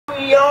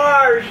We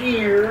are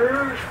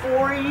here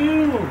for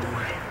you.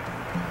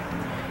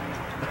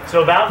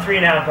 So about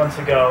 3.5 months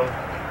ago,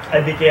 I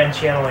began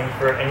channeling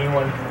for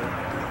anyone who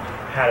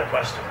had a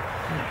question.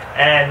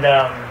 And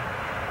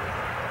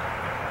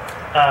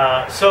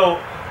so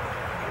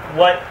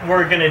what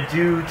we're going to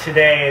do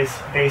today is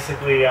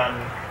basically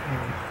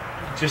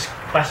just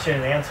question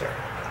and answer.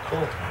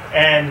 Cool.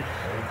 And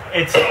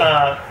it's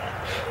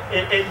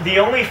the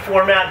only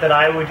format that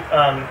I would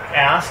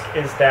ask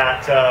is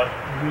that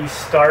we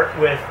start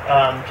with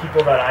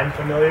people that I'm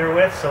familiar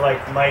with, so like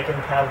Mike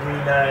and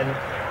Pavlina and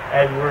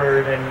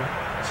Edward and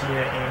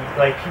Gina, Amy,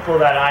 like people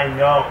that I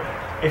know.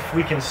 If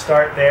we can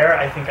start there,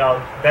 I think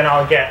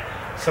I'll get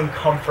some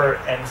comfort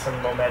and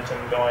some momentum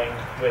going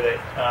with it.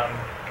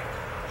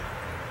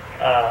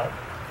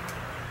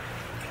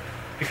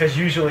 Because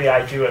usually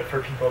I do it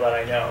for people that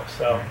I know,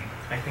 so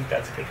I think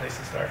that's a good place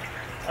to start.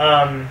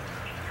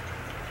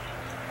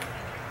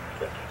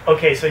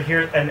 Okay, so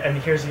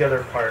here's the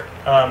other part.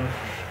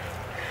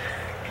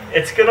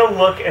 It's gonna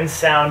look and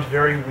sound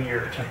very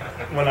weird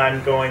when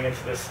I'm going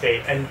into this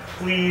state. And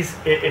please,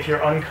 if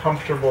you're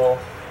uncomfortable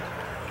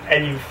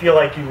and you feel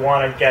like you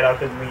want to get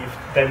up and leave,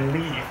 then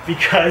leave,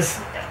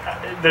 because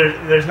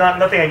there's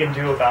nothing I can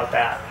do about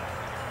that.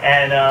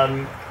 And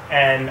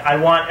I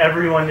want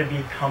everyone to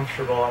be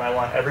comfortable, and I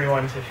want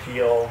everyone to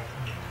feel,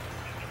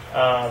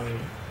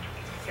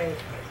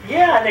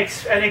 yeah,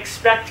 and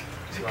expect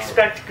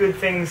good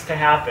things to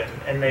happen,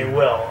 and they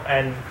will.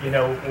 And you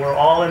know, we're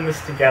all in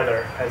this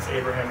together, as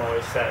Abraham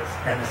always says.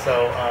 And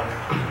so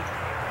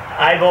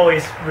I've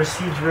always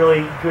received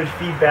really good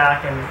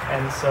feedback,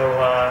 and so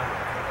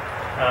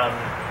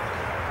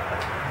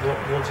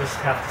we'll just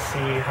have to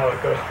see how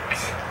it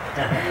goes.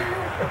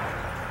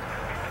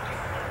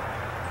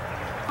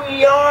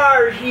 We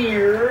are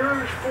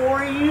here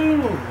for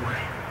you.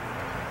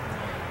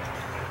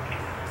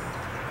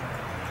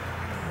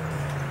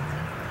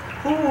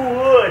 Who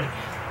would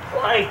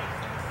like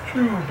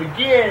to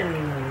begin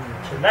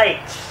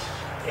tonight's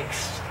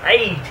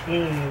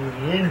exciting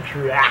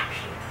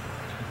interaction?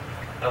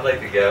 I'd like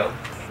to go.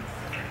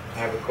 I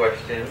have a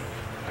question.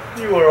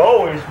 You are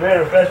always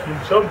manifesting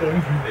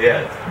something.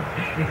 Yes.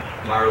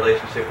 My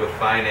relationship with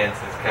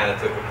finances kind of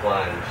took a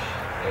plunge,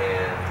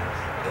 and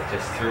it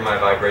just threw my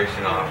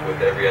vibration off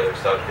with every other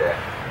subject.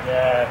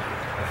 Yeah.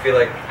 I feel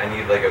like I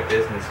need like a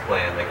business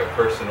plan, like a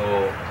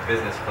personal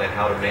business plan,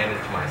 how to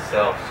manage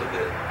myself so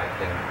that I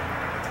can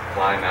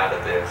climb out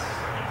of this.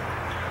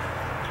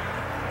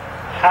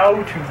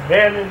 How to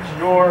manage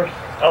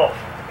yourself.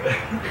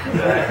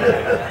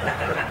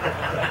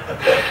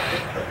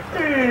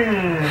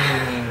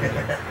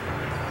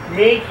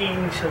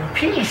 Making some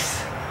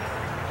peace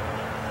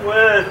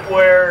with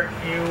where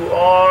you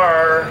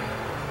are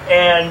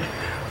and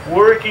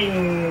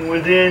working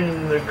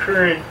within the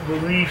current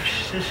belief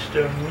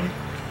system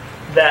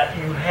that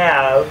you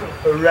have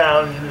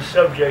around the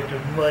subject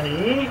of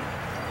money.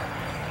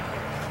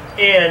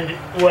 And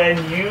when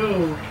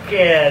you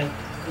can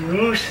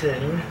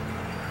loosen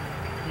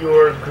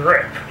your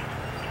grip,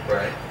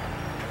 right,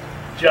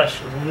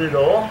 just a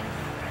little,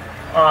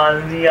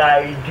 on the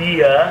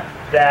idea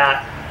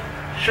that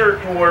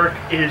certain work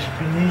is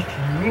beneath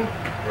you,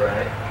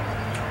 right,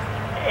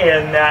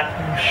 and that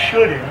you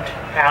shouldn't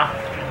have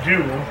to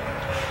do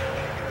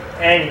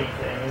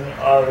anything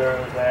other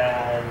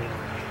than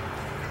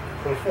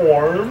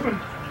perform,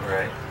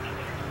 right,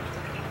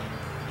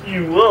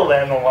 you will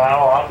then allow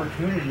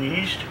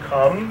opportunities to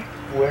come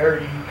where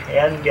you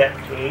can get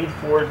paid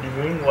for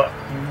doing what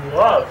you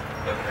love.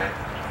 okay,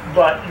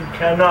 But you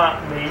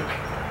cannot make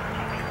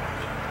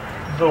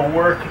the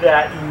work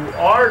that you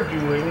are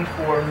doing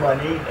for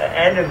money the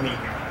enemy.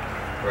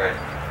 right.